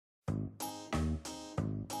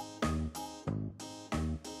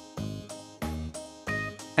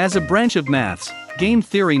As a branch of maths, game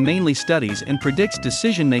theory mainly studies and predicts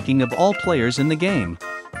decision-making of all players in the game.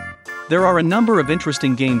 There are a number of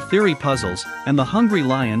interesting game theory puzzles, and the hungry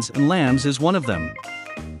lions and lambs is one of them.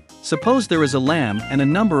 Suppose there is a lamb and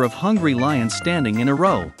a number of hungry lions standing in a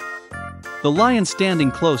row. The lion standing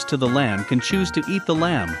close to the lamb can choose to eat the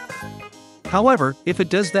lamb. However, if it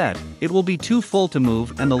does that, it will be too full to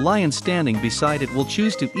move and the lion standing beside it will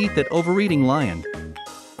choose to eat that overeating lion.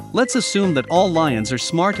 Let's assume that all lions are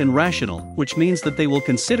smart and rational, which means that they will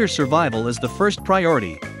consider survival as the first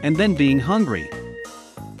priority, and then being hungry.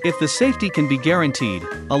 If the safety can be guaranteed,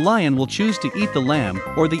 a lion will choose to eat the lamb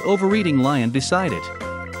or the overeating lion beside it.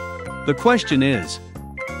 The question is,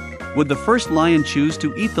 would the first lion choose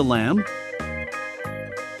to eat the lamb?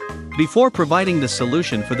 Before providing the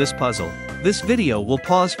solution for this puzzle, this video will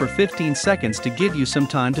pause for 15 seconds to give you some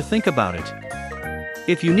time to think about it.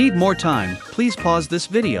 If you need more time, please pause this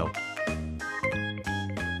video.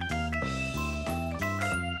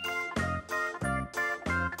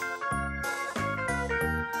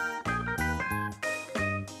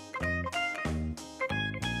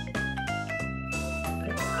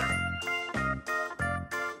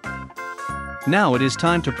 Now it is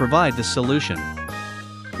time to provide the solution.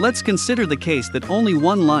 Let's consider the case that only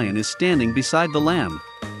one lion is standing beside the lamb.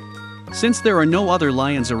 Since there are no other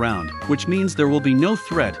lions around, which means there will be no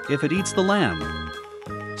threat if it eats the lamb.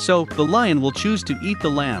 So, the lion will choose to eat the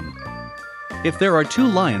lamb. If there are two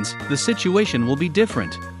lions, the situation will be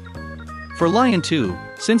different. For lion 2,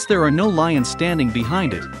 since there are no lions standing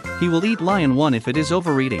behind it, he will eat lion 1 if it is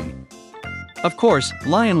overeating. Of course,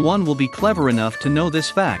 lion 1 will be clever enough to know this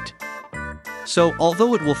fact. So,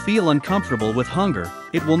 although it will feel uncomfortable with hunger,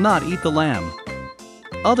 it will not eat the lamb.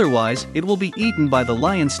 Otherwise, it will be eaten by the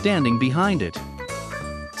lion standing behind it.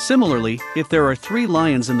 Similarly, if there are 3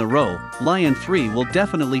 lions in the row, lion 3 will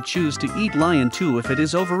definitely choose to eat lion 2 if it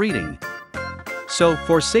is overeating. So,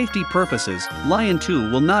 for safety purposes, lion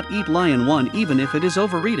 2 will not eat lion 1 even if it is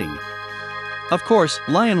overeating. Of course,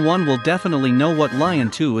 lion 1 will definitely know what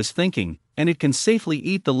lion 2 is thinking, and it can safely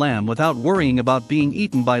eat the lamb without worrying about being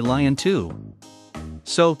eaten by lion 2.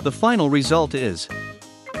 So, the final result is,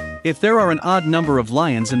 if there are an odd number of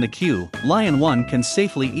lions in the queue, lion 1 can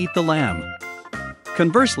safely eat the lamb.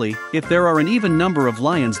 Conversely, if there are an even number of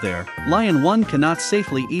lions there, lion 1 cannot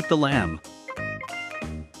safely eat the lamb.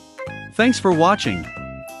 Thanks for watching.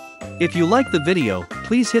 If you like the video,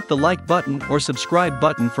 please hit the like button or subscribe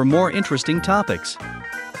button for more interesting topics.